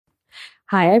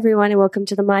Hi, everyone, and welcome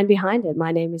to The Mind Behind It.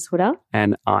 My name is Huda.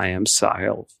 And I am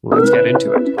Sahil. Let's get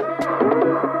into it.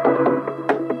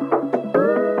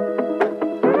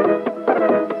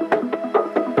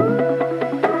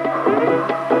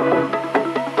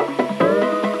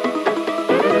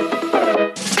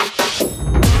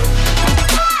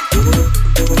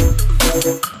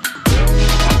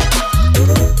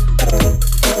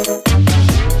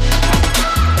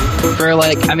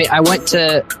 I went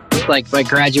to my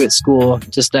graduate school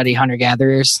to study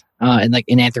hunter-gatherers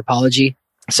in anthropology.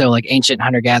 So ancient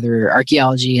hunter-gatherer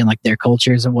archaeology and their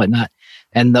cultures and whatnot.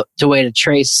 And the way to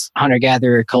trace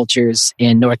hunter-gatherer cultures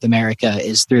in North America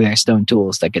is through their stone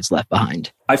tools that gets left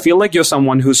behind. I feel like you're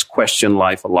someone who's questioned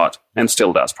life a lot and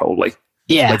still does probably.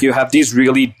 Yeah. You have these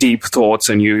really deep thoughts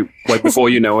and you, before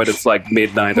you know it, it's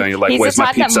midnight and you're like, where's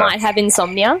my pizza? He's the type that might have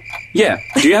insomnia. Yeah.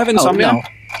 Do you have insomnia? Oh, no.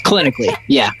 Clinically,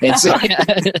 yeah.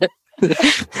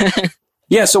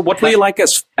 Yeah, so what were you like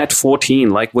at 14?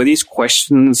 Were these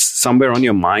questions somewhere on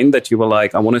your mind that you were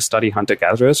like, I want to study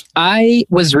hunter-gatherers? I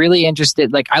was really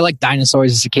interested, I liked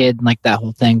dinosaurs as a kid and that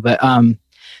whole thing, but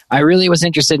I really was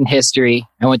interested in history.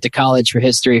 I went to college for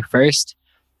history first,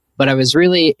 but I was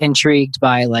really intrigued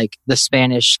by the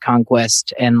Spanish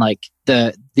conquest and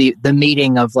the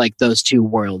meeting of those two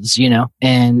worlds,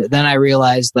 And then I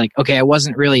realized okay, I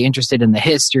wasn't really interested in the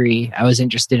history. I was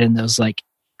interested in those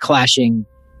clashing,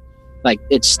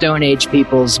 it's Stone Age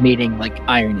peoples meeting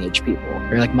Iron Age people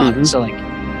or modern. Mm-hmm. So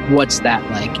what's that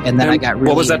like? And then I got really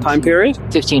what was that time period?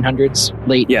 1500s,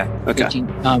 late. Yeah. Okay.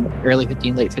 Early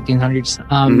late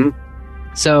 1500s.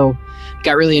 So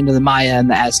got really into the Maya and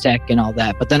the Aztec and all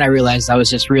that. But then I realized I was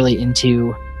just really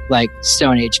into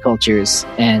Stone Age cultures.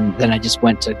 And then I just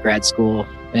went to grad school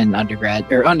and undergrad,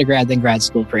 then grad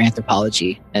school for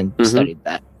anthropology and studied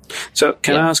that. So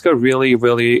can I ask a really,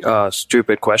 really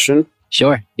stupid question?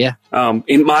 Sure, yeah.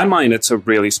 In my mind, it's a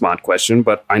really smart question,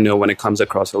 but I know when it comes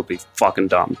across, it'll be fucking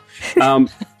dumb.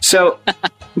 So,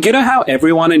 you know how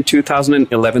everyone in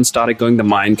 2011 started going, the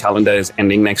Mayan calendar is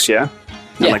ending next year?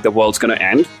 And the world's going to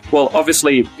end? Well,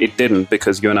 obviously it didn't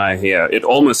because you and I are here. It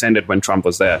almost ended when Trump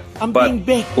was there.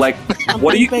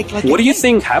 What do you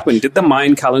think happened? Did the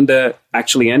Mayan calendar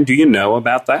actually end? Do you know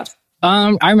about that?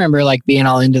 I remember being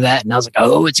all into that and I was like,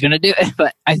 oh, it's going to do it.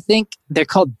 But I think they're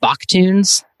called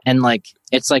Baktunes and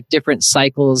it's different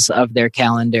cycles of their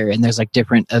calendar and there's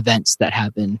different events that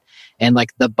happen. And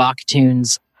the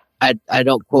Baktunes, I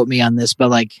don't quote me on this,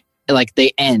 but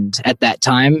they end at that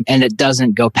time and it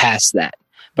doesn't go past that.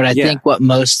 But I think what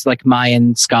most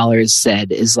Mayan scholars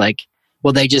said is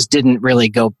well, they just didn't really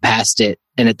go past it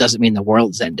and it doesn't mean the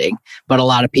world's ending. But a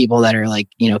lot of people that are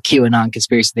QAnon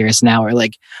conspiracy theorists now are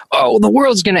oh, the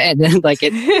world's going to end.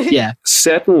 Yeah.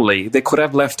 Certainly, they could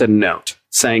have left a note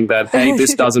saying that, hey,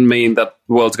 this doesn't mean that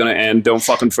the world's going to end. Don't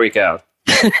fucking freak out.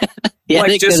 Yeah,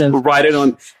 just write it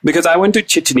on. Because I went to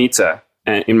Chichen Itza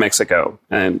in Mexico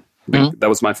and that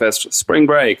was my first spring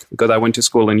break because I went to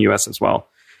school in the US as well.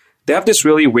 They have this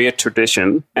really weird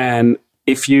tradition. And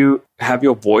if you have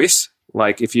your voice,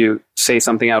 if you say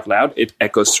something out loud, it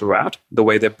echoes throughout the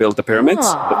way they built the pyramids.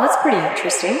 Oh, that's pretty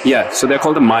interesting. Yeah, so they're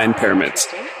called the Mayan pyramids.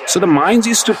 So the Mayans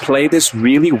used to play this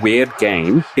really weird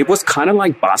game. It was kind of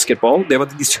like basketball. There were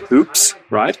these hoops,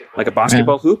 right? Like a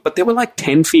basketball hoop, but they were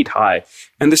 10 feet high.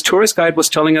 And this tourist guide was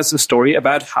telling us a story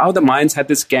about how the Mayans had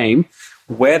this game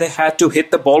where they had to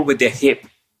hit the ball with their hip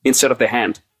instead of their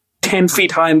hand. 10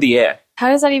 feet high in the air. How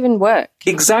does that even work?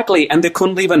 Exactly. And they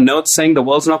couldn't leave a note saying the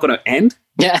world's not going to end.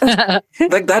 Yeah.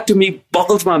 That to me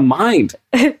boggles my mind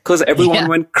because everyone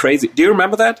went crazy. Do you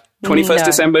remember that? 21st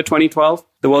December 2012,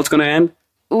 the world's going to end?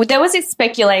 There was a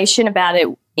speculation about it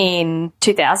in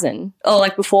 2000 or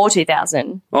before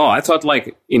 2000. Oh, I thought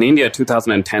in India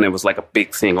 2010 it was a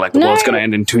big thing. The world's going to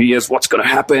end in 2 years. What's going to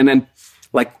happen? And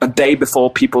a day before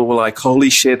people were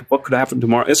holy shit, what could happen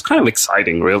tomorrow? It's kind of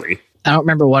exciting, really. I don't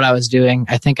remember what I was doing.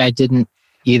 I think I didn't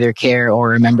either care or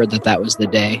remember that was the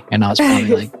day. And I was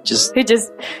probably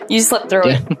you slept through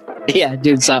it. Yeah,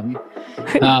 doing something.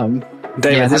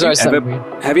 David,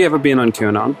 have you ever been on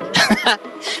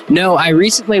QAnon? No, I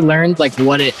recently learned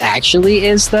what it actually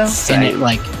is though. Same.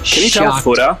 And can you tell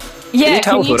Huda? Yeah,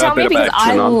 can you tell me because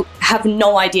I QAnon? have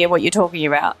no idea what you're talking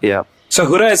about. Yeah. So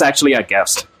Huda is actually our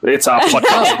guest. It's our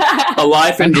podcast. A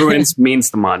Life in Ruins means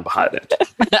the mind behind it.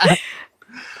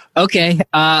 Okay.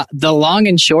 The long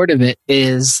and short of it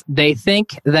is they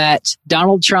think that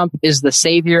Donald Trump is the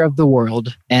savior of the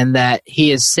world and that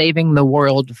he is saving the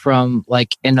world from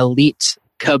an elite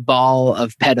cabal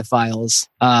of pedophiles,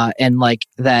 and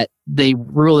that the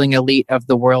ruling elite of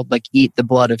the world eat the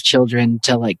blood of children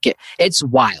to get. It's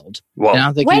wild. Whoa. And I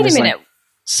don't think Wait a minute.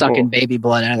 sucking baby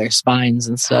blood out of their spines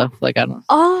and stuff. Like, I don't.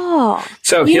 Oh,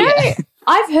 So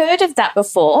I've heard of that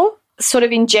before. Sort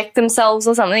of inject themselves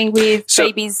or something with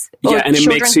babies or and it children's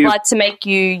makes you blood to make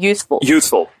you youthful.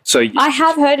 So I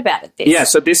have heard about it. yeah,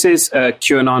 so this is a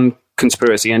QAnon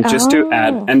conspiracy. And just to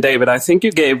add, and David, I think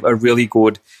you gave a really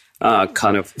good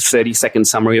kind of 30-second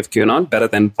summary of QAnon, better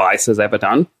than Vice has ever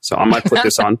done. So I might put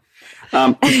this on.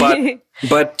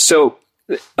 But so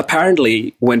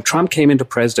apparently when Trump came into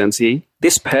presidency,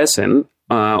 this person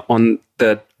on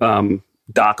the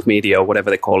dark media, or whatever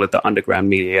they call it, the underground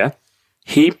media,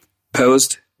 he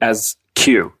posed as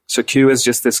Q. So Q is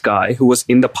just this guy who was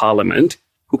in the parliament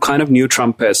who kind of knew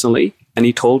Trump personally, and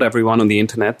he told everyone on the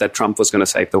internet that Trump was going to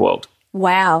save the world.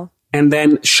 Wow. And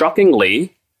then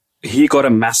shockingly, he got a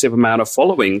massive amount of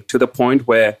following to the point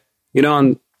where,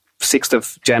 on 6th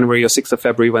of January or 6th of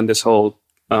February, when this whole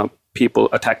people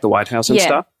attacked the White House and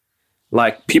stuff,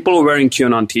 like people were wearing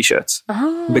QAnon t-shirts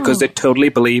because they totally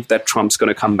believe that Trump's going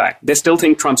to come back. They still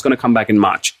think Trump's going to come back in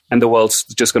March and the world's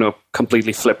just going to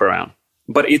completely flip around.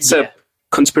 But it's a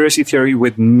conspiracy theory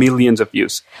with millions of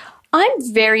views.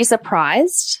 I'm very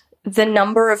surprised the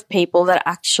number of people that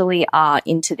actually are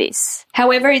into this.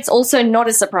 However, it's also not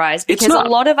a surprise because a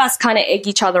lot of us kind of egg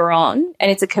each other on,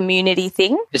 and it's a community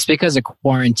thing. It's because of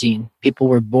quarantine. People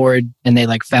were bored and they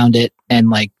found it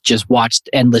and just watched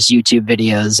endless YouTube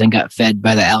videos and got fed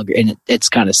by the algorithm. And it's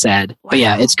kind of sad. Wow. But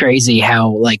yeah, it's crazy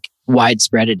how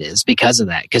widespread it is because of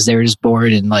that, because they were just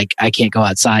bored and I can't go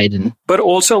outside. But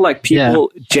also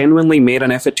people genuinely made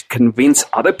an effort to convince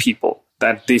other people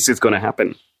that this is going to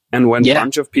happen. And when a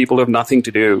bunch of people have nothing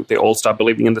to do, they all start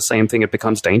believing in the same thing, it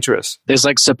becomes dangerous. There's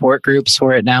support groups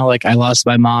for it now. I lost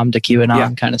my mom to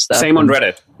QAnon kind of stuff. Same on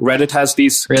Reddit. Reddit has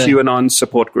these QAnon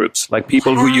support groups,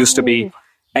 people who used to be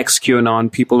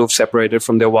ex-QAnon, people who've separated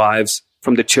from their wives,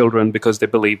 from their children because they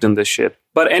believed in this shit.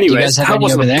 But anyways, that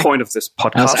wasn't the point of this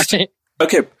podcast.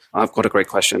 Okay, I've got a great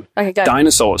question. Okay, go.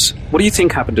 Dinosaurs. What do you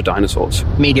think happened to dinosaurs?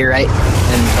 Meteorite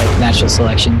and natural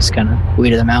selection just kind of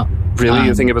weeded them out. Really?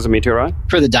 You think it was a meteorite?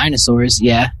 For the dinosaurs,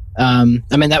 yeah.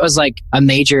 That was a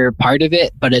major part of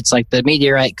it, but it's the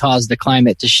meteorite caused the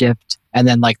climate to shift, and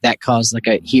then that caused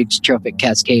a huge trophic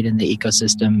cascade in the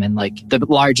ecosystem, and the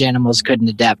large animals couldn't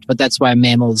adapt. But that's why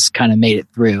mammals kind of made it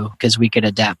through, because we could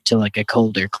adapt to a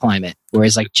colder climate,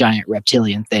 whereas giant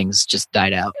reptilian things just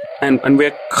died out. And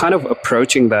we're kind of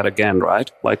approaching that again,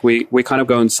 right? We kind of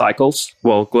go in cycles.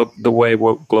 Well, the way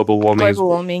global warming is. Global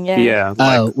warming, yeah. Yeah.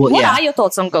 What are your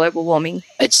thoughts on global warming?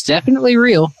 It's definitely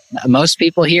real. Most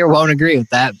people here won't agree with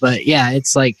that, but yeah,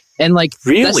 it's really?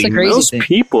 That's the crazy thing.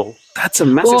 People? That's a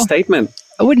massive statement.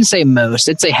 I wouldn't say most.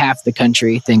 I'd say half the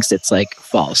country thinks it's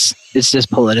false. It's just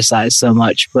politicized so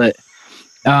much. But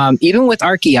even with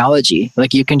archaeology,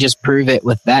 you can just prove it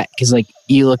with that, because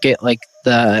you look at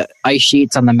the ice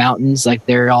sheets on the mountains,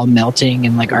 they're all melting,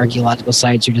 and archaeological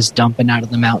sites are just dumping out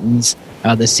of the mountains.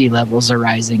 The sea levels are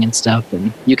rising and stuff,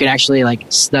 and you can actually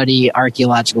study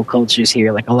archaeological cultures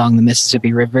here, along the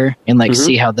Mississippi River, and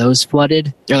see how those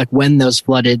flooded, or when those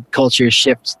flooded cultures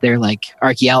shift their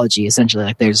archaeology.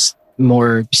 Essentially, there's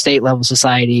more state level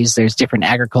societies, there's different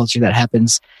agriculture that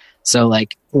happens. So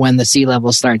when the sea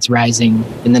level starts rising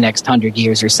in the next 100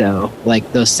 years or so,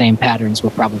 those same patterns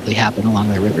will probably happen along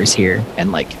the rivers here,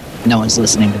 and no one's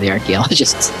listening to the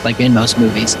archaeologists in most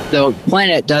movies. The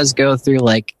planet does go through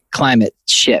climate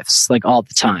shifts all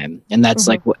the time, and that's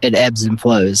it ebbs and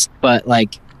flows. But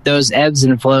those ebbs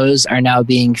and flows are now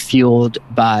being fueled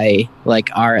by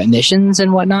our emissions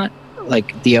and whatnot.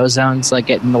 The ozone's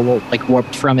getting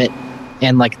warped from it.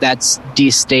 And that's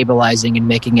destabilizing and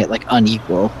making it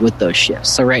unequal with those shifts.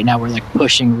 So right now we're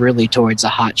pushing really towards a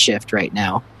hot shift right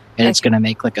now, and it's going to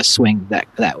make a swing that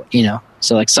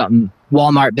So something,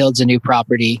 Walmart builds a new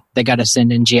property, they got to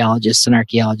send in geologists and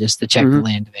archaeologists to check the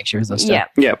land to make sure those stuff.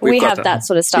 Yeah, we have that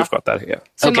sort of stuff. We've got that here.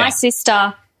 So my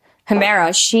sister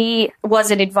Humera, she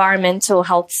was an environmental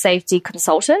health safety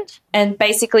consultant, and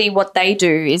basically what they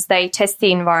do is they test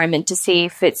the environment to see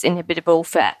if it's inhabitable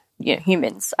for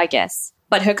humans, I guess.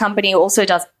 But her company also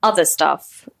does other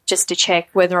stuff just to check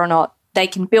whether or not they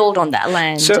can build on that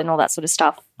land and all that sort of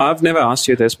stuff. I've never asked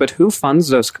you this, but who funds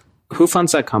those? Who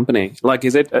funds that company?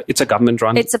 Is it? It's a government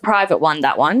run. It's a private one.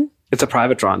 That one. It's a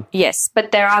private run. Yes,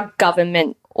 but there are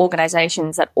government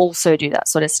organizations that also do that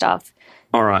sort of stuff.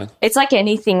 All right. It's like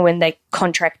anything when they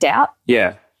contract out.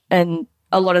 Yeah. And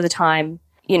a lot of the time,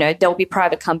 there'll be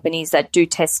private companies that do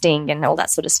testing and all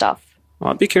that sort of stuff.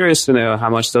 I'd be curious to know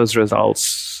how much those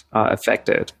results are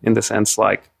affected, in the sense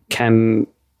can,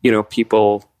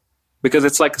 people, because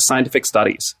it's scientific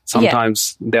studies.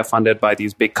 Sometimes they're funded by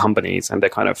these big companies and they're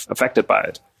kind of affected by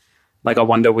it. Like, I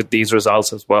wonder with these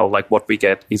results as well, like what we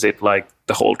get, is it like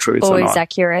the whole truth or Always not?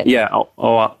 accurate. Yeah,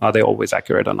 or are they always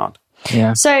accurate or not?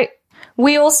 Yeah. So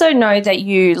we also know that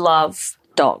you love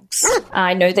dogs.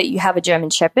 I know that you have a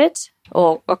German Shepherd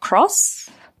or a cross.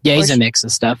 Yeah, he's a mix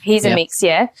of stuff. He's a mix,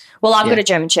 yeah. Well, I've got a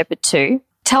German Shepherd too.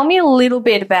 Tell me a little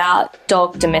bit about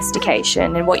dog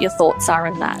domestication and what your thoughts are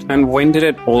on that. And when did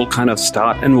it all kind of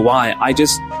start and why?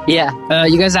 Yeah.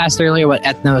 You guys asked earlier what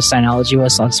ethnocynology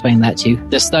was, so I'll explain that too.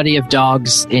 The study of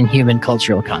dogs in human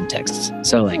cultural contexts.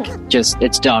 So, like,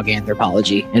 it's dog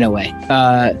anthropology in a way.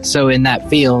 So in that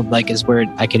field, like, is where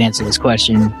I can answer this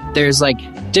question. There's,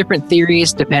 like, different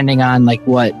theories depending on, like,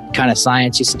 what kind of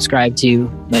science you subscribe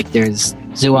to. Like, there's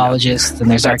zoologists and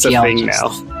there's archaeologists. A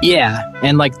thing now. Yeah,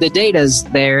 and like the data's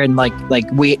there, and like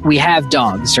we have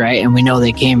dogs, right? And we know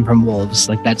they came from wolves,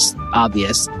 like that's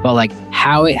obvious. But like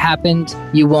how it happened,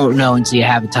 you won't know until you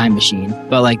have a time machine.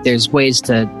 But like there's ways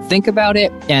to think about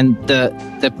it, and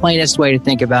the plainest way to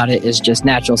think about it is just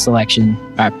natural selection.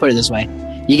 All right, put it this way.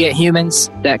 You get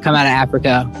humans that come out of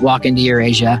Africa, walk into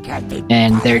Eurasia,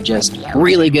 and they're just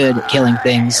really good at killing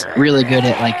things, really good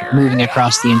at like moving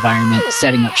across the environment,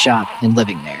 setting up shop, and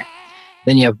living there.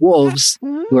 Then you have wolves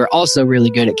who are also really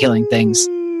good at killing things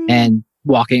and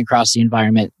walking across the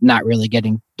environment, not really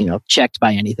getting, checked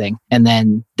by anything. And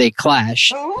then they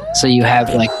clash. So you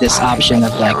have like this option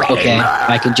of like, okay,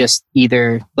 I can just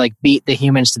either like beat the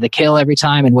humans to the kill every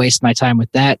time and waste my time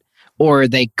with that, or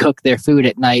they cook their food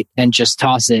at night and just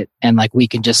toss it, and like we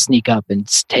can just sneak up and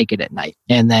take it at night.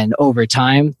 And then over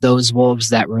time, those wolves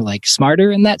that were like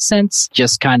smarter in that sense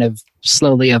just kind of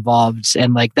slowly evolved.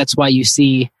 And like that's why you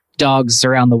see dogs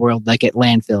around the world like at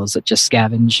landfills that just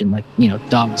scavenge, and like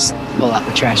dogs pull out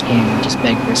the trash can and just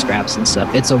beg for scraps and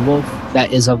stuff. It's a wolf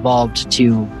that is evolved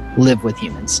to live with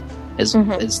humans. Is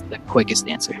the quickest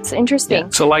answer. It's interesting. Yeah.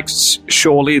 So, like,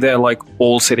 surely they're, like,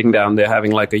 all sitting down. They're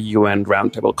having, like, a UN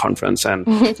roundtable conference.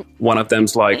 And one of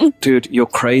them's like, dude, you're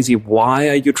crazy. Why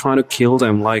are you trying to kill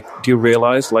them? Like, do you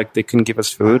realize, like, they can give us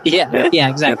food? Yeah,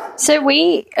 exactly. So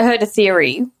we heard a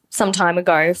theory some time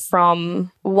ago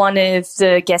from one of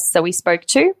the guests that we spoke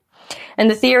to. And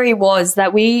the theory was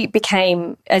that we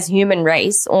became, as human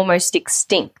race, almost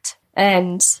extinct.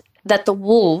 And that the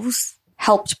wolves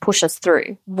helped push us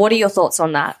through. What are your thoughts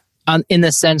on that? In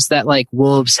the sense that like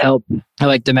wolves help, or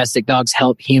like domestic dogs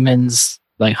help humans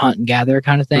like hunt and gather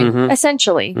kind of thing? Mm-hmm.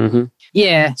 Essentially. Mm-hmm.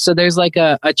 Yeah. So there's like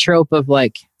a trope of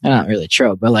like, not really a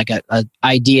trope, but like a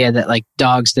idea that like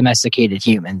dogs domesticated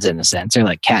humans in a sense, or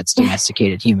like cats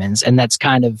domesticated humans. And that's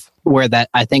kind of where that,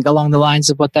 I think along the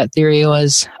lines of what that theory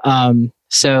was.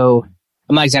 So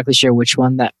I'm not exactly sure which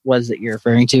one that was that you're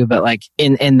referring to, but like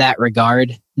in that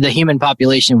regard, the human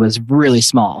population was really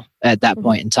small at that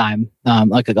point in time.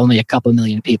 Like only a couple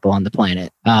million people on the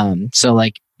planet. So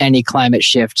like any climate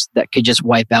shift that could just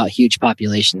wipe out huge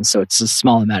populations. So it's a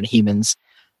small amount of humans.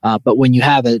 But when you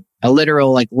have a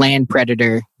literal like land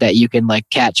predator that you can like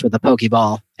catch with a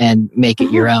Pokeball and make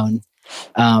it your own,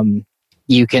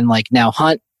 you can like now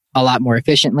hunt a lot more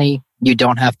efficiently. You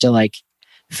don't have to like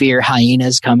fear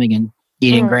hyenas coming and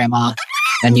eating grandma,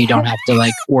 and you don't have to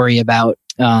like worry about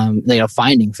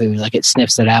finding food. Like it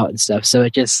sniffs it out and stuff. So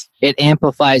it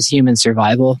amplifies human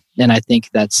survival, and I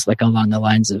think that's like along the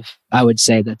lines of, I would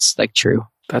say that's like true.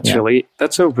 That's a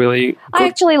really good... I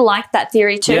actually like that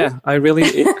theory too. Yeah, I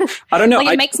don't know.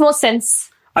 Like it makes more sense.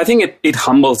 I think it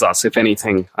humbles us, if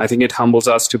anything. I think it humbles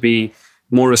us to be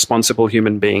more responsible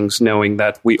human beings, knowing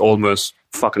that we almost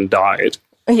fucking died.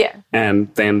 Yeah.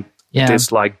 And then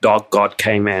this like dog god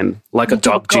came in, like a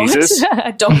dog Jesus.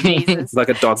 A dog Jesus. Like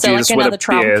a dog so Jesus like with another a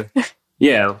Trump. beard.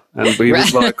 Yeah. And we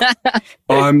was like,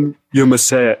 I'm your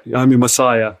Messiah. I'm your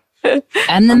Messiah.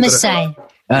 I'm the Messiah.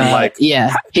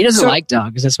 Yeah. He doesn't like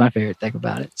dogs. That's my favorite thing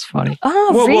about it. It's funny.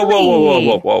 Oh, whoa,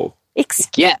 really? whoa.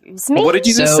 Excuse me? What did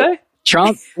you just say?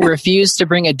 Trump refused to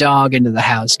bring a dog into the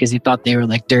house because he thought they were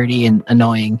like dirty and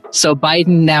annoying. So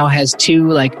Biden now has 2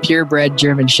 like purebred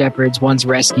German Shepherds. One's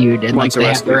rescued, and like they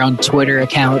have their own Twitter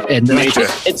account. And Major.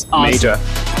 It's awesome. Major.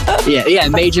 Yeah,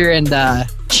 Major and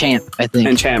Champ, I think.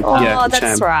 And Champ. Oh, yeah, that's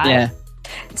Champ. right. Yeah.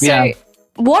 So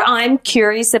what I'm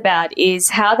curious about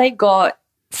is how they got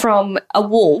from a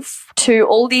wolf to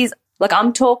all these, like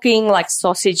I'm talking like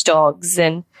sausage dogs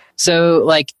and... So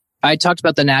like I talked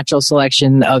about the natural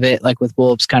selection of it, like with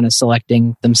wolves kind of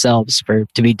selecting themselves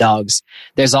to be dogs.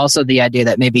 There's also the idea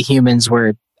that maybe humans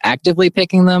were actively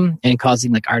picking them and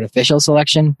causing like artificial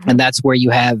selection. And that's where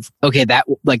you have, okay, that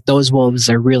like those wolves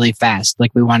are really fast.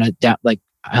 Like we want to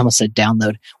I almost said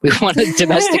download. We want to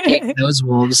domesticate those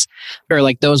wolves, or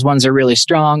like those ones are really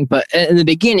strong. But in the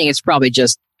beginning, it's probably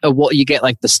just you get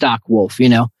like the stock wolf, you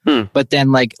know. But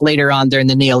then like later on during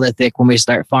the Neolithic, when we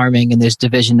start farming and there's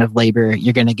division of labor,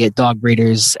 you're going to get dog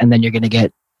breeders, and then you're going to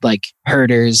get like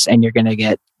herders, and you're going to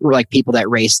get like people that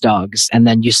race dogs, and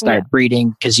then you start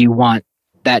breeding because you want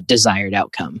that desired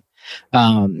outcome.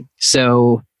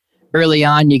 So early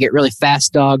on, you get really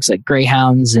fast dogs like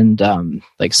greyhounds and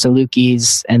like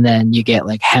Salukis, and then you get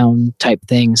like hound type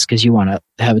things because you want to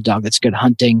have a dog that's good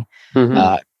hunting,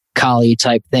 collie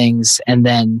type things. And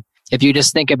then if you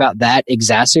just think about that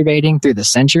exacerbating through the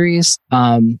centuries,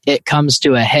 it comes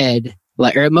to a head.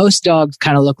 Like, or most dogs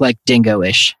kind of look like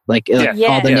dingo-ish, like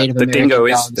all the Native the American dingo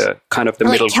dogs. is the kind of the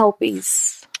like middle.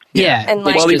 Kelpies. Yeah, and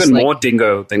like, Well, even like, more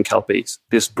dingo than kelpies.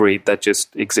 This breed that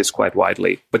just exists quite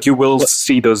widely, but you will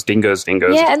see those dingoes.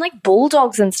 Yeah, and like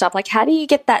bulldogs and stuff. Like, how do you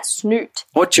get that snoot?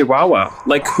 Or chihuahua.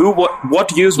 Like,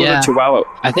 what use was a chihuahua?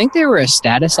 I think they were a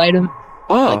status item,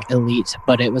 like elite,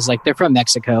 but it was like they're from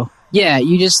Mexico. Yeah,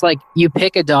 you just like you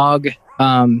pick a dog,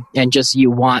 and just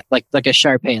you want like a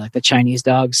Shar-Pei, like the Chinese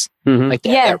dogs, like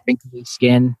that wrinkly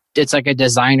skin. It's like a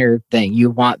designer thing. You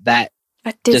want that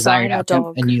desired outcome,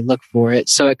 dog. And you look for it.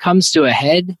 So it comes to a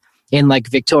head in like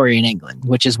Victorian England,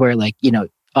 which is where like, you know,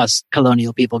 us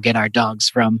colonial people get our dogs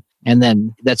from. And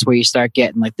then that's where you start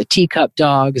getting like the teacup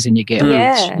dogs, and you get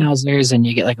like schnauzers, and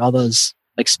you get like all those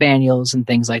like spaniels and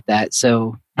things like that.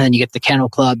 So, and then you get the kennel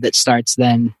club that starts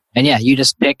then. And yeah, you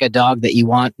just pick a dog that you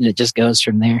want, and it just goes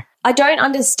from there. I don't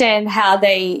understand how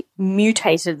they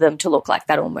mutated them to look like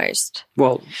that almost.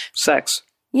 Well, sex.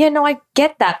 Yeah, no, I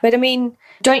get that. But I mean,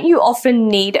 don't you often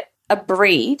need a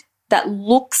breed that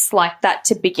looks like that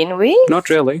to begin with? Not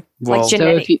really. Well, like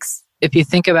genetics. So if you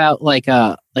think about like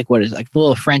what is it, like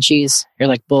little Frenchies or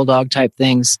like bulldog type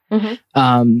things,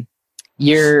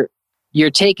 you're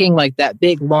taking like that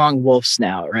big long wolf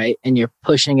snout, right? And you're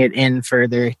pushing it in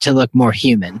further to look more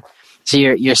human. So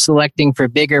you're selecting for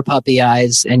bigger puppy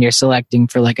eyes, and you're selecting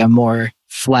for like a more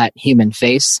flat human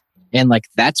face. And like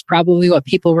that's probably what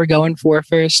people were going for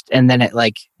first, and then it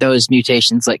like those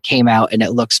mutations like came out, and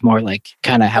it looks more like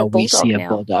kind of how we see a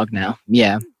bulldog now.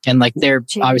 Yeah, and like they're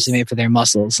obviously made for their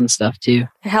muscles and stuff too.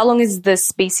 How long has the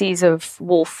species of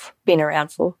wolf been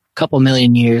around for? A couple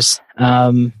million years.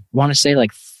 Want to say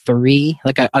like 3,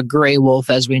 like a gray wolf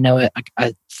as we know it.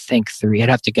 I think 3. I'd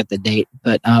have to get the date,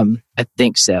 but I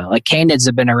think so. Like canids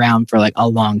have been around for like a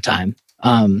long time.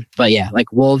 But yeah,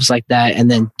 like wolves like that.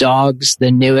 And then dogs,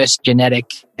 the newest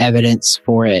genetic evidence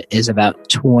for it is about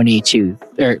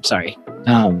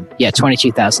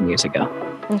 22,000 years ago.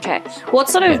 Okay. What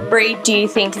sort of breed do you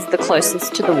think is the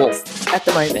closest to the wolf at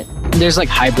the moment? There's like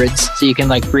hybrids. So you can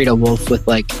like breed a wolf with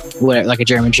like whatever, like a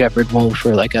German Shepherd wolf,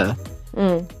 or like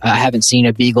I haven't seen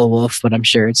a Beagle wolf, but I'm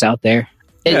sure it's out there.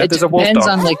 It depends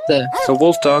on like the... So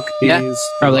wolf dog is...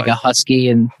 Or like a husky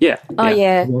and... Yeah. Oh,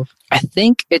 yeah. I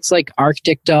think it's like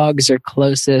Arctic dogs are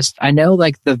closest. I know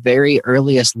like the very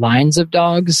earliest lines of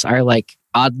dogs are like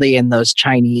oddly in those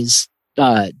Chinese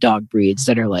dog breeds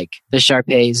that are like the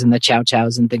Shar-Peis and the Chow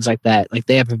Chows and things like that. Like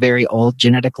they have a very old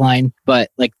genetic line, but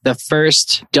like the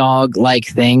first dog-like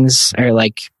things are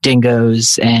like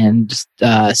dingoes and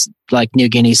like New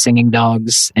Guinea singing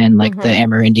dogs and like the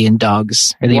Amerindian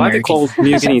dogs. Or the Why are they called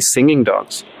New Guinea singing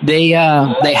dogs? They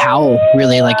howl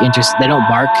really like interesting. They don't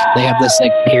bark. They have this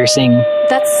like piercing,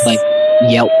 like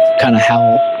yelp kind of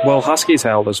howl. Well, huskies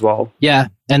howl as well. Yeah,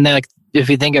 and they like. If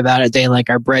you think about it, they like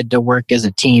are bred to work as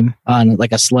a team on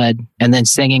like a sled. And then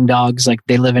singing dogs, like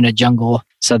they live in a jungle,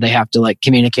 so they have to like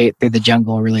communicate through the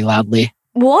jungle really loudly.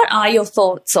 What are your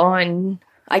thoughts on,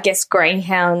 I guess,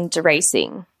 greyhound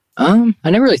racing? I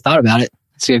never really thought about it.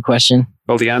 That's a good question.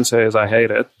 Well, the answer is I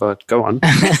hate it, but go on.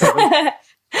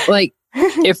 Like,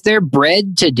 if they're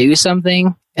bred to do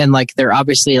something, and like they're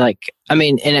obviously like, I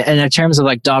mean, in terms of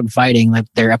like dog fighting, like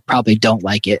they probably don't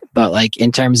like it, but like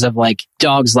in terms of like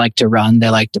dogs like to run, they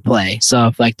like to play. So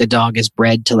if like the dog is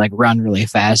bred to like run really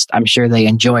fast, I'm sure they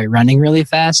enjoy running really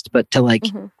fast, but to like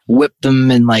whip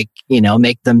them and like, you know,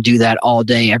 make them do that all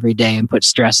day, every day and put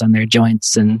stress on their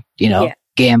joints and, you know,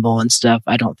 gamble and stuff,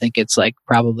 I don't think it's like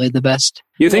probably the best.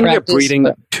 You think they're breeding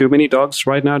too many dogs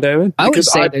right now, David? Because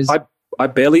I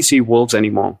barely see wolves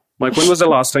anymore. Like, when was the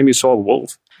last time you saw a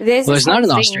wolf? There's not in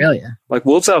Australia. Like,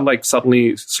 wolves are like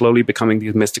suddenly, slowly becoming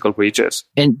these mystical creatures.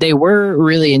 And they were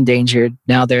really endangered.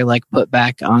 Now they're like put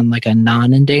back on like a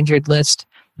non-endangered list,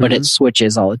 but it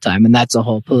switches all the time. And that's a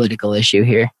whole political issue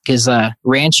here. Because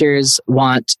ranchers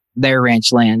want their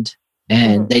ranch land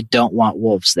and they don't want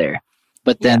wolves there.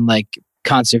 But then like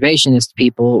conservationist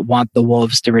people want the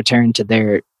wolves to return to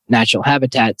their natural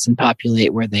habitats and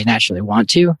populate where they naturally want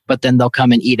to, but then they'll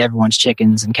come and eat everyone's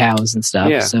chickens and cows and stuff.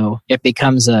 Yeah. So it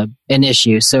becomes an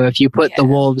issue. So if you put the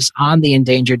wolves on the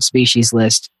endangered species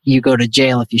list, you go to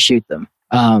jail if you shoot them.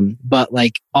 But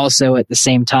like also at the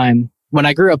same time, when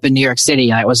I grew up in New York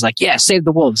City, I was like, yeah, save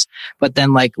the wolves. But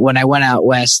then like when I went out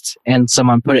west and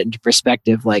someone put it into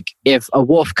perspective, like if a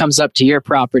wolf comes up to your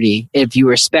property, if you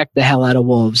respect the hell out of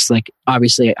wolves, like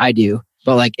obviously I do,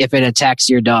 but like if it attacks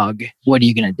your dog, what are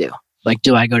you going to do? Like,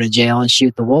 do I go to jail and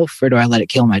shoot the wolf or do I let it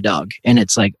kill my dog? And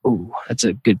it's like, ooh, that's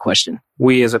a good question.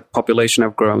 We as a population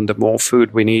have grown. The more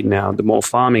food we need now, the more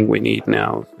farming we need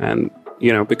now. And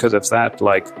because of that,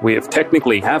 like we have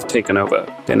taken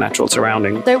over their natural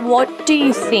surrounding. So what do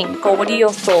you think, or what are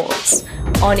your thoughts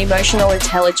on emotional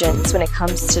intelligence when it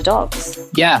comes to dogs?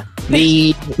 Yeah,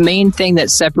 the main thing that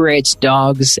separates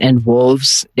dogs and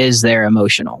wolves is their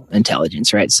emotional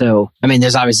intelligence, right? So, I mean,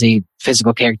 there's obviously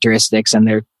physical characteristics and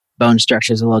their bone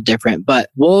structure is a little different,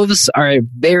 but wolves are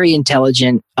very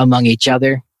intelligent among each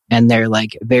other, and they're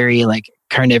like very like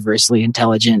carnivorously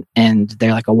intelligent, and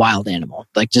they're like a wild animal,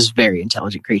 like just very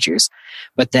intelligent creatures.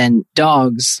 But then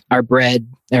dogs are bred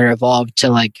or evolved to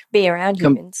like be around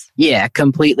humans. Yeah,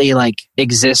 completely like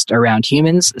exist around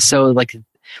humans. So like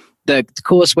the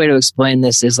coolest way to explain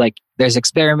this is like there's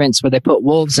experiments where they put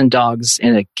wolves and dogs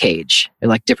in a cage, or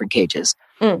like different cages.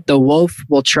 The wolf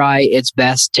will try its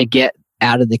best to get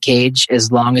out of the cage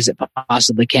as long as it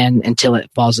possibly can until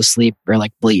it falls asleep or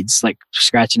like bleeds, like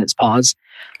scratching its paws.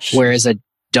 Whereas a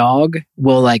dog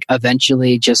will like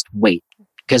eventually just wait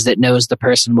because it knows the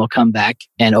person will come back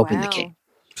and open the cage.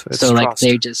 So like trust.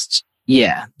 they just,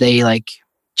 they like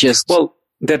just. Well,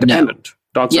 they're dependent.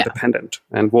 Dogs are dependent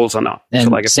and wolves are not. And so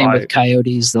like same with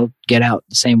coyotes, they'll get out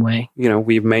the same way.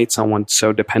 We've made someone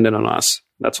so dependent on us.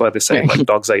 That's why they say like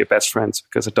dogs are your best friends,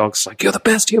 because a dog's like, you're the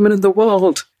best human in the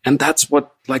world. And that's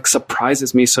what like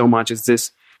surprises me so much, is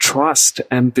this trust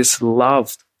and this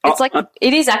love. It's like,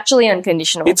 it is actually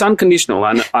unconditional. It's unconditional,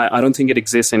 and I don't think it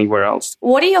exists anywhere else.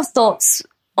 What are your thoughts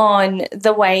on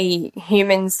the way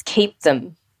humans keep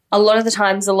them? A lot of the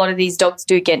times, a lot of these dogs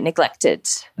do get neglected.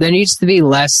 There needs to be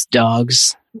less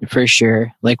dogs, for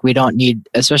sure. Like, we don't need,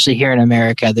 especially here in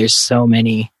America, there's so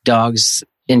many dogs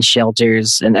in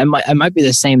shelters, and it might be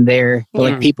the same there, but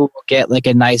like people will get like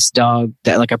a nice dog,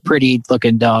 that like a pretty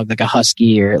looking dog, like a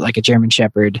husky or like a German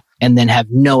shepherd, and then have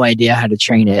no idea how to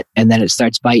train it, and then it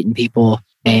starts biting people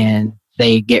and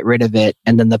they get rid of it,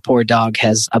 and then the poor dog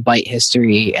has a bite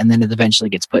history, and then it eventually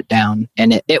gets put down,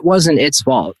 and it wasn't its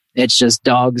fault. It's just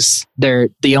dogs, they're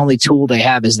the only tool they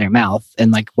have is their mouth,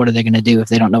 and like what are they going to do if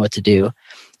they don't know what to do?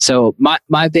 So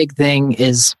my big thing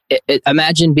is,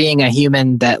 imagine being a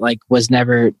human that like was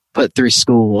never put through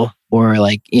school, or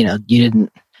like, you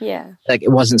didn't, like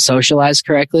it wasn't socialized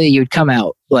correctly. You'd come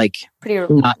out like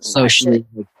not socially,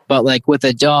 but like with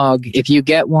a dog, if you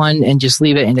get one and just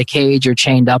leave it in a cage or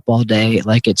chained up all day,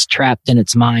 like it's trapped in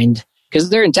its mind, because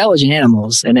they're intelligent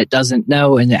animals and it doesn't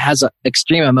know, and it has a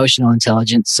extreme emotional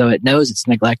intelligence. So it knows it's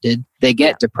neglected. They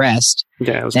get depressed.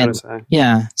 Yeah, I was going to say.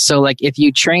 Yeah. So like if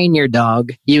you train your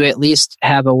dog, you at least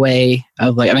have a way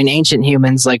of like, I mean, ancient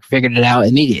humans like figured it out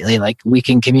immediately. Like we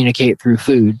can communicate through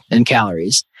food and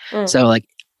calories. So like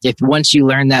if once you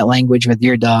learn that language with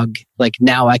your dog, like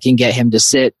now I can get him to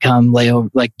sit, come, lay over,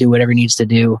 like do whatever he needs to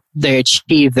do. They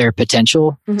achieve their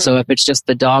potential. So if it's just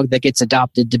the dog that gets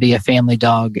adopted to be a family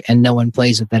dog and no one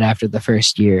plays with it after the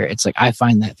first year, it's like, I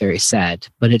find that very sad,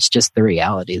 but it's just the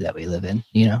reality that we live in,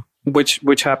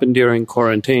 Which happened during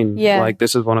quarantine. Yeah. Like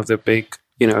this is one of the big,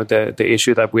 the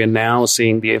issue that we're now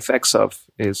seeing the effects of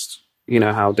is,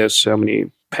 how there's so many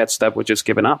pets that were just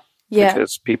given up. Yeah.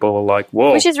 Because people are like,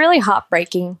 whoa. Which is really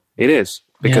heartbreaking. It is.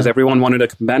 Because everyone wanted a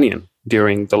companion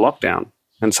during the lockdown.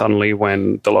 And suddenly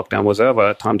when the lockdown was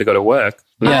over, time to go to work.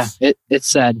 Yeah,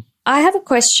 it's sad. I have a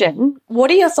question.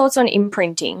 What are your thoughts on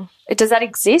imprinting? Does that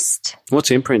exist? What's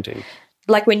imprinting?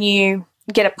 Like when you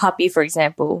get a puppy, for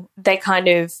example, they kind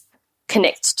of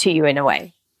connect to you in a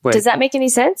way. Wait. Does that make any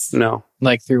sense? No.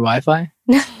 Like through Wi-Fi?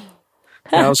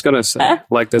 I was going to say,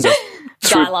 like there's a...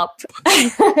 Dial up.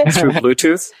 Through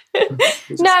Bluetooth?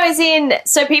 No, as in,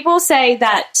 so people say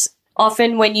that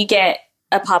often when you get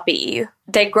a puppy,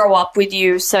 they grow up with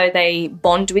you, so they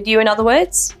bond with you, in other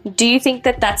words. Do you think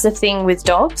that that's a thing with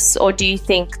dogs, or do you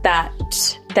think that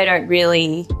they don't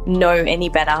really know any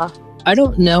better? I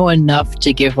don't know enough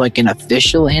to give like an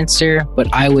official answer, but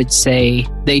I would say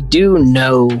they do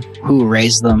know who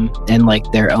raised them and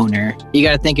like their owner. You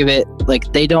got to think of it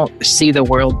like they don't see the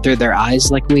world through their eyes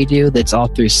like we do. That's all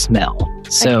through smell.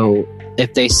 So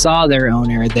if they saw their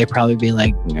owner, they'd probably be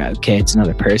like, okay, it's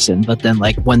another person. But then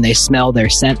like when they smell their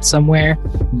scent somewhere,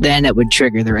 then it would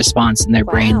trigger the response in their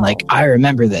brain. Like, I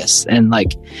remember this. And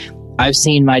like, I've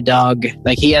seen my dog,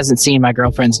 like he hasn't seen my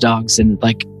girlfriend's dogs in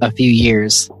like a few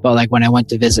years. But like when I went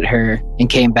to visit her and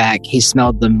came back, he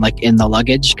smelled them like in the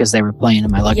luggage because they were playing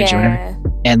in my luggage or whatever.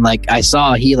 And like I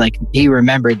saw he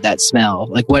remembered that smell.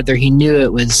 Like whether he knew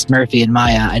it was Murphy and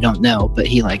Maya, I don't know. But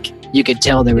he like, you could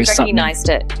tell there was something. Recognized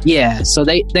it. Yeah, so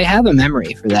they have a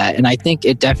memory for that, and I think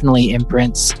it definitely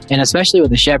imprints. And especially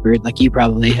with a shepherd, like you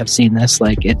probably have seen this,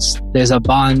 like there's a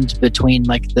bond between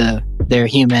like their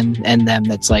human and them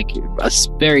that's like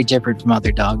very different from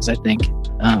other dogs, I think.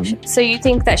 So you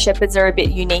think that shepherds are a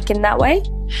bit unique in that way?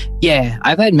 Yeah,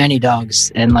 I've had many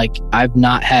dogs, and like I've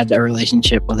not had a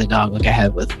relationship with a dog like I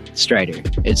have with Strider.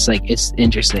 It's like it's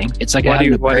interesting. It's like why do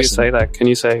you say that? Can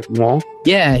you say more?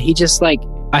 Yeah, he just like.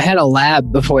 I had a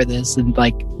lab before this, and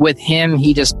like with him,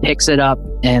 he just picks it up,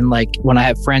 and like when I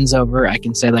have friends over, I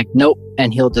can say like nope,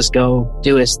 and he'll just go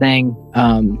do his thing.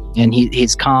 And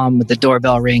he's calm. When the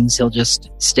doorbell rings, he'll just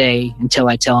stay until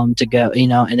I tell him to go.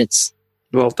 And it's.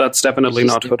 Well, that's definitely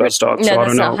not Huda's dog. No, so that's I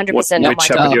don't not know 100% not my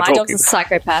dog. My dog's a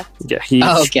psychopath.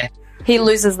 Yeah, okay. He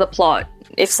loses the plot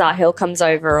if Sahil comes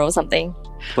over or something.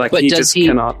 Like but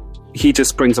cannot. He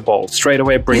just brings a ball. Straight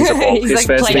away brings a ball. He's His like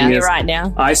first playing thing me is, right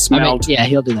now. I smelled... yeah,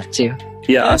 he'll do that too.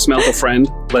 Yeah, I smelled a friend.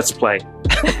 Let's play.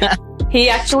 He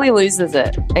actually loses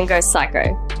it and goes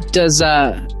psycho.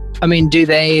 Do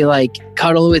they like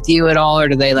cuddle with you at all, or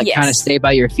do they like kind of stay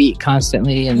by your feet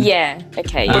constantly? And yeah,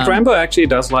 okay. But Rambo actually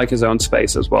does like his own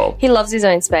space as well. He loves his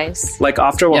own space. Like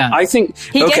after a while, I think...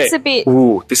 He gets a bit...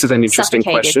 Ooh, this is an interesting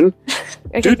question.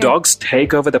 Do dogs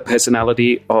take over the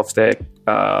personality of their...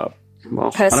 person.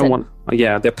 I don't want...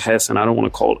 Yeah, their person. I don't want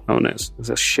to call it owners. It's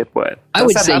a shit word. I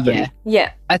would say yeah.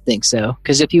 Yeah. I think so.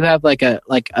 Because if you have like a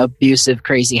abusive,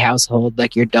 crazy household,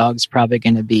 like your dog's probably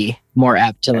going to be more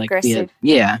apt to like aggressive.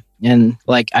 Yeah. And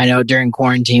like I know during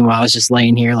quarantine while I was just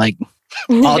laying here like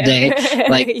all day,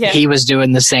 like he was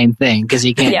doing the same thing because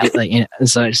he can't do like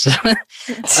so it's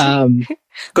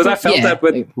because I felt that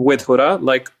with Huda,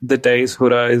 like the days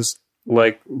Huda is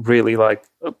like really like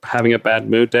having a bad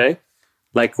mood day,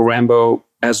 like Rambo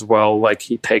as well, like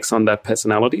he takes on that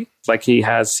personality. Like he's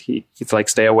like,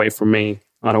 stay away from me.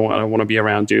 I don't want to be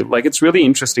around you. Like it's really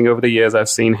interesting over the years. I've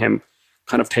seen him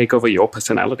kind of take over your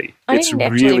personality. I didn't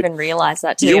actually even realize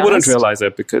that. You wouldn't realize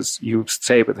it because you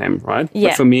stay with him, right? Yeah.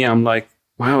 But for me, I'm like,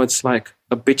 wow, it's like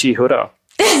a bitchy Huda.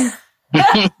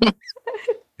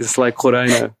 It's like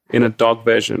Huda in a dog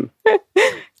version.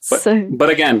 But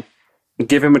again,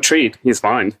 give him a treat. He's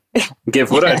fine. Give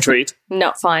Huda a treat.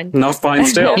 Not fine. Not fine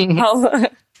still.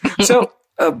 So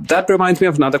that reminds me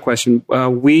of another question.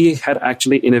 We had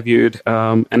actually interviewed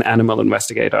an animal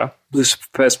investigator whose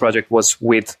first project was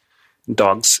with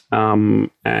dogs.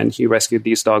 And he rescued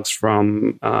these dogs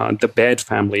from the Baird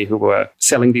family who were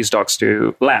selling these dogs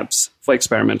to labs for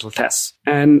experimental tests.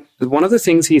 And one of the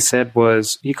things he said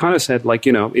was, he kind of said like,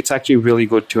 it's actually really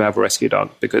good to have a rescue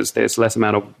dog because there's less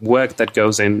amount of work that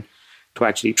goes in to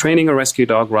actually training a rescue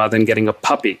dog rather than getting a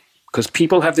puppy. Because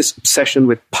people have this obsession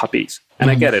with puppies.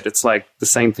 And I get it. It's like the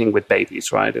same thing with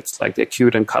babies, right? It's like they're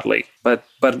cute and cuddly. But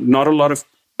not a lot of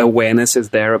awareness is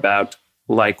there about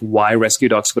like why rescue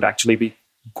dogs could actually be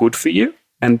good for you.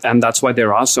 And that's why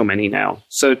there are so many now.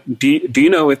 So do you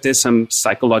know if there's some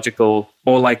psychological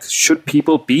or like should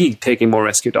people be taking more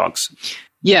rescue dogs?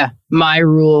 Yeah. My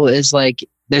rule is like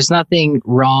there's nothing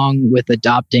wrong with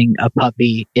adopting a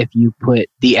puppy if you put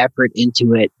the effort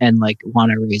into it and like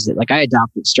want to raise it. Like I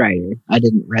adopted Strider. I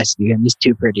didn't rescue him. He's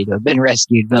too pretty to have been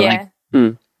rescued. But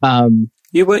you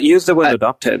use the word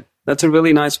adopted. That's a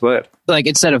really nice word. Like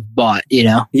instead of bought,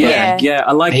 Yeah,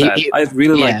 I like that. I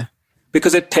really like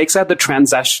because it takes out the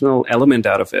transactional element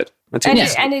out of it. And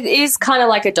it is kind of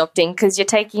like adopting because you're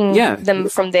taking them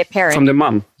from their parent. From their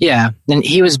mom. Yeah. And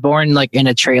he was born like in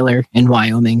a trailer in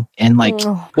Wyoming and like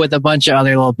with a bunch of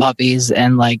other little puppies.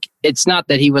 And like, it's not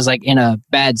that he was like in a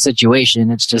bad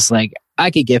situation. It's just like,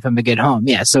 I could give him a good home.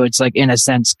 Yeah. So it's like in a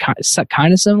sense,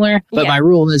 kind of similar. But my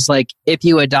rule is like, if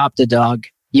you adopt a dog,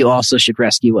 you also should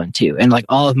rescue one too. And like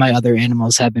all of my other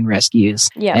animals have been rescues.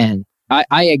 Yeah. And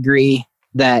I agree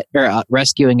that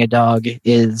rescuing a dog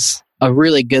is a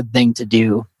really good thing to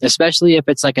do, especially if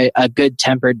it's like a good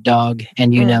tempered dog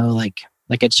and like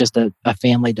it's just a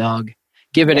family dog.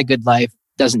 Give it a good life.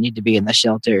 Doesn't need to be in the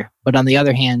shelter. But on the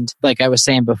other hand, like I was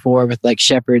saying before with like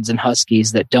shepherds and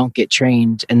huskies that don't get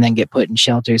trained and then get put in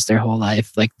shelters their whole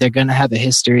life, like they're going to have a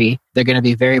history. They're going to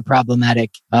be very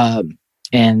problematic.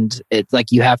 And it's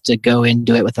like you have to go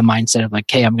into it with a mindset of like,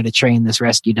 hey, I'm going to train this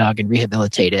rescue dog and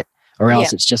rehabilitate it. or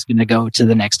else it's just going to go to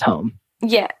the next home.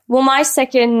 Yeah. Well, my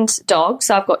second dog,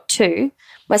 so I've got two.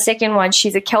 My second one,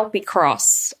 she's a Kelpie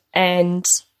cross, and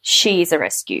she's a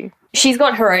rescue. She's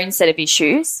got her own set of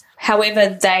issues.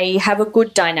 However, they have a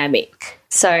good dynamic.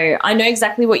 So I know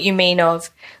exactly what you mean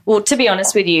well, to be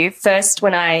honest with you, first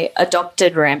when I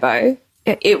adopted Rambo,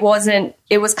 it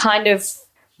was kind of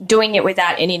doing it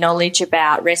without any knowledge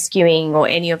about rescuing or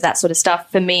any of that sort of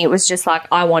stuff. For me, it was just like,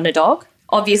 I want a dog.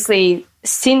 Obviously,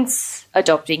 since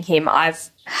adopting him,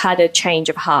 I've had a change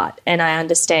of heart and I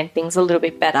understand things a little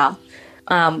bit better,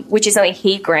 which is something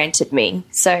he granted me.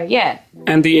 So, yeah.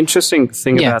 And the interesting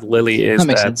thing about Lily is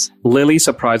that Lily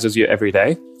surprises you every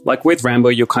day. Like with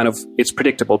Rambo, it's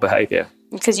predictable behavior.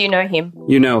 Because you know him.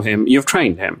 You know him. You've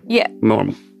trained him. Yeah.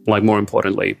 More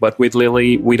importantly. But with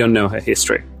Lily, we don't know her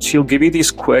history. She'll give you these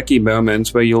quirky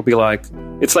moments where you'll be like,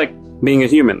 it's like being a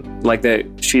human. Like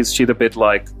she's a bit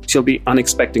like, she'll be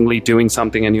unexpectedly doing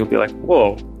something and you'll be like,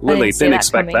 whoa, Lily, didn't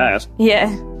expect that. Yeah.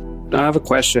 I have a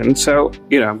question. So,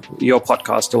 your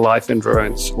podcast, A Life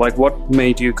Endurance, like what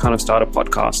made you kind of start a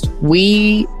podcast?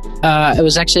 It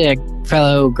was actually a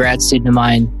fellow grad student of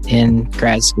mine in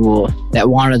grad school that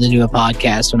wanted to do a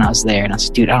podcast when I was there. And I was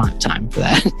like, dude, I don't have time for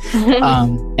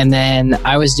that. And then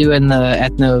I was doing the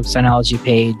ethnocynology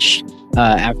page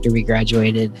after we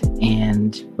graduated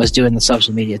and was doing the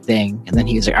social media thing. And then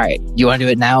he was like, all right, you want to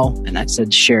do it now? And I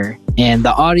said, sure. And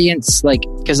the audience,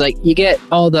 because you get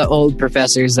all the old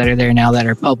professors that are there now that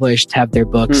are published, have their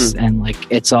books, and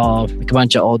it's all like a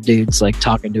bunch of old dudes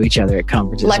talking to each other at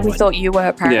conferences. Like we thought you were,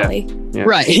 apparently. Yeah.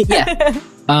 Right, yeah.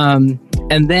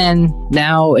 And then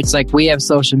now it's like we have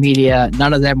social media.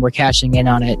 None of them were cashing in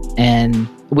on it. And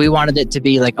we wanted it to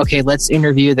be like, okay, let's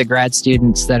interview the grad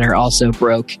students that are also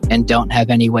broke and don't have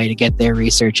any way to get their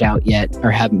research out yet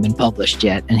or haven't been published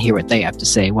yet and hear what they have to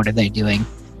say. What are they doing?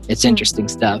 It's interesting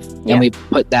stuff. Yeah. And we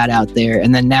put that out there.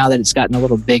 And then now that it's gotten a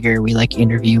little bigger, we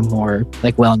interview more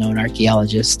well-known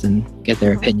archaeologists and get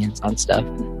their opinions on stuff.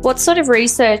 What sort of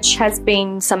research has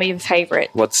been some of your favorite?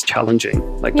 What's challenging?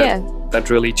 That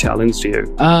really challenged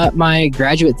you? My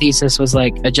graduate thesis was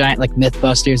a giant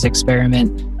Mythbusters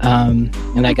experiment.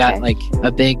 And I got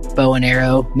a big bow and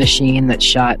arrow machine that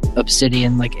shot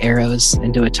obsidian arrows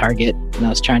into a target. And I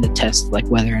was trying to test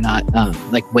whether or not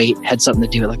weight had something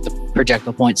to do with the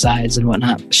projectile point size and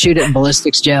whatnot. Shoot it in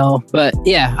ballistics gel. But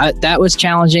yeah, that was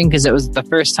challenging because it was the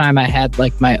first time I had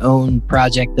my own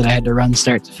project that I had to run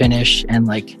start to finish and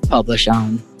publish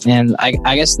on. And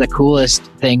I guess the coolest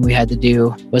thing we had to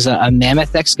do was a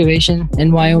mammoth excavation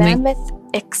in Wyoming. Mammoth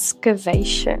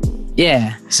excavation.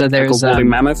 Yeah. So there's a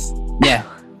mammoth. Yeah.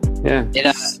 Yeah.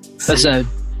 It was a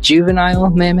juvenile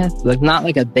mammoth,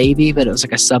 not a baby, but it was a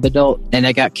subadult, and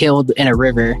it got killed in a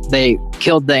river. They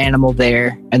killed the animal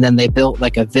there, and then they built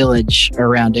a village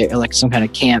around it, or some kind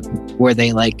of camp where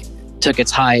they took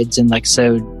its hides and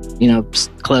sewed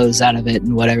clothes out of it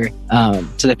and whatever.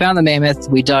 So they found the mammoth.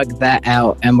 We dug that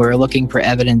out and we were looking for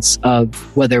evidence of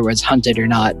whether it was hunted or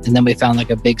not. And then we found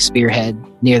a big spearhead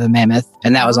near the mammoth,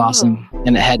 and that was awesome.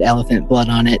 And it had elephant blood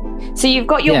on it. So you've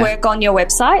got your work on your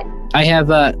website? I have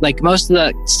most of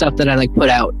the stuff that I put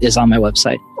out is on my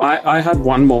website. I had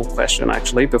one more question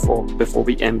actually before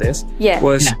we end this. Yeah.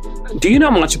 Do you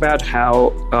know much about how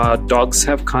dogs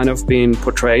have kind of been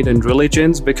portrayed in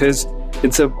religions? Because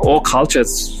it's all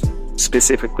cultures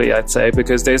specifically, I'd say,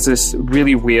 because there's this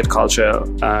really weird culture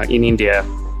in India.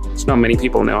 It's not many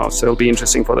people know of, so it'll be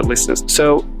interesting for the listeners.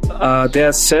 So there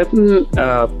are certain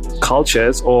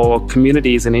cultures or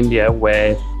communities in India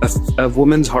where a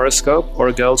woman's horoscope or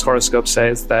a girl's horoscope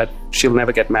says that she'll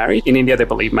never get married. In India, they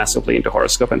believe massively into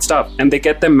horoscope and stuff, and they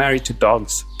get them married to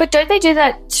dogs. But don't they do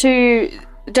that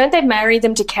don't they marry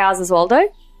them to cows as well, though?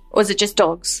 Or is it just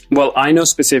dogs? Well, I know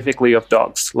specifically of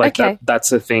dogs.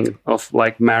 That's a thing of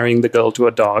marrying the girl to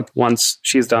a dog. Once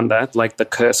she's done that, the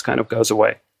curse kind of goes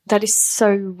away. That is so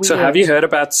weird. So have you heard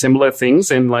about similar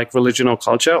things in religion or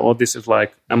culture? Or this is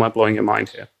am I blowing your mind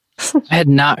here? I had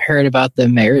not heard about the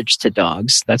marriage to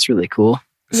dogs. That's really cool.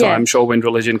 So I'm sure when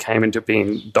religion came into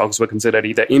being, dogs were considered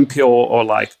either impure or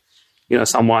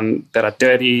someone that are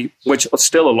dirty, which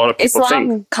still a lot of people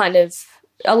think.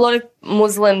 A lot of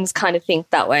Muslims kind of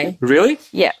think that way. Really?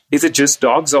 Yeah. Is it just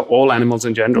dogs or all animals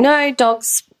in general? No,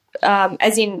 dogs,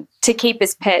 as in to keep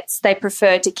as pets, they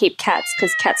prefer to keep cats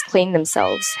because cats clean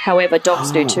themselves. However,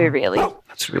 dogs do too, really.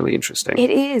 That's really interesting.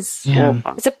 It is. Yeah.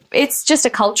 It's just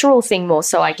a cultural thing more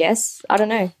so, I guess. I don't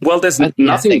know. Well, there's nothing.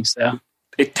 I think so.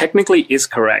 It technically is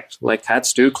correct.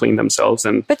 Cats do clean themselves.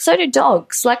 But so do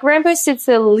dogs. Rambo sits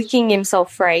there licking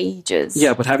himself for ages.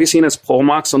 Yeah, but have you seen his paw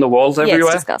marks on the walls everywhere? Yeah,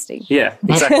 it's disgusting. Yeah,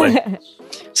 exactly.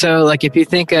 So, if you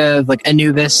think of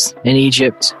Anubis in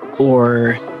Egypt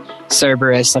or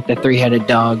Cerberus, like the three-headed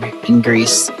dog in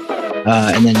Greece,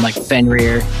 and then like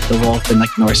Fenrir, the wolf in like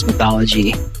Norse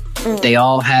mythology. They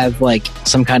all have like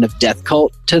some kind of death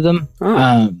cult to them.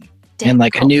 And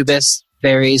like Anubis,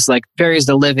 fairies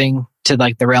the living to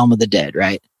like the realm of the dead,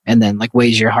 right? And then like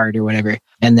weighs your heart or whatever.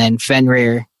 And then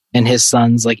Fenrir and his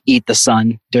sons like eat the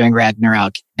sun during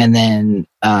Ragnarok. And then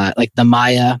like the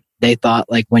Maya, they thought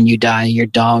like when you die, your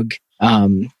dog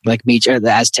like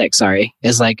the Aztec,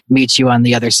 is like meets you on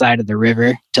the other side of the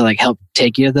river to like help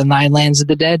take you to the 9 lands of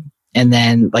the dead. And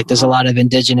then like there's a lot of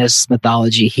indigenous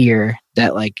mythology here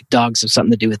that like dogs have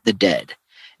something to do with the dead.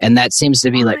 And that seems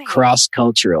to be like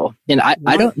cross-cultural. And I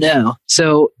don't know.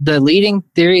 So the leading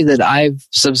theory that I've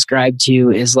subscribed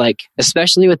to is like,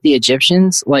 especially with the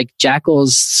Egyptians, like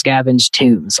jackals scavenge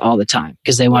tombs all the time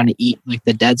because they want to eat like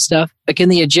the dead stuff. Like in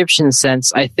the Egyptian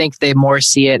sense, I think they more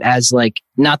see it as like,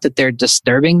 not that they're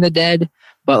disturbing the dead,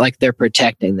 but like they're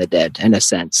protecting the dead in a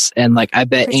sense. And like, I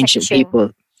bet ancient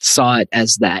people saw it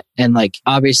as that. And like,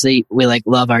 obviously we like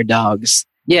love our dogs.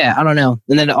 Yeah, I don't know.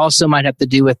 And then it also might have to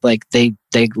do with like they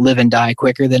live and die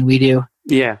quicker than we do.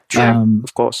 Yeah, true.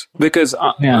 Of course. Because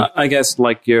I guess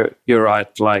like you're right.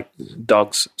 Like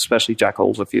dogs, especially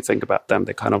jackals, if you think about them,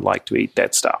 they kind of like to eat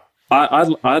dead stuff.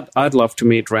 I'd love to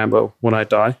meet Rambo when I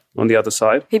die on the other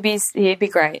side. He'd be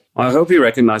great. I hope he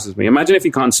recognizes me. Imagine if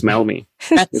he can't smell me.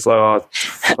 He's like, oh,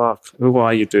 fuck, who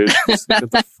are you, dude?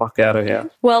 Get the fuck out of here.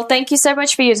 Well, thank you so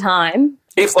much for your time.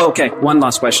 One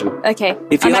last question. Okay,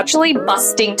 I'm actually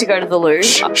busting to go to the loo.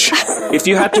 If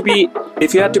you had to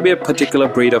be a particular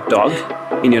breed of dog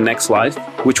in your next life,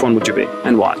 which one would you be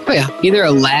and why? Oh yeah, either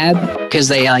a lab because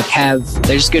they're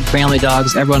just good family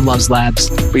dogs. Everyone loves labs.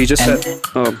 But you just said,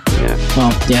 oh yeah.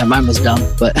 Well, yeah, mine was dumb,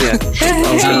 but yeah,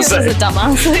 yours was a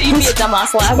dumbass. You'd be a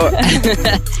dumbass lab.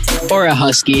 Or a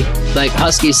husky. Like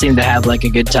huskies seem to have like a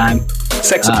good time.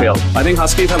 Sex appeal. I think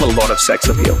huskies have a lot of sex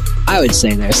appeal. I would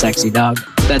say they're a sexy dog.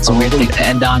 That's a weird thing to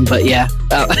end on, but yeah.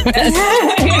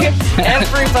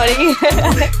 Everybody.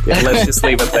 Yeah, let's just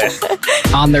leave it there.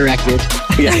 On the record.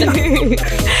 Yeah.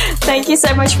 Thank you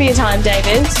so much for your time,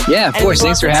 David. Yeah, of course.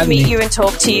 Thanks for having me. To meet you and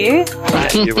talk to you.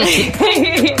 Right, you're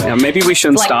welcome. Yeah, maybe we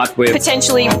shouldn't start with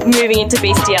potentially moving into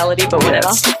bestiality, but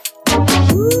whatever.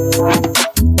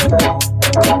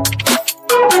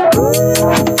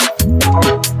 Yes.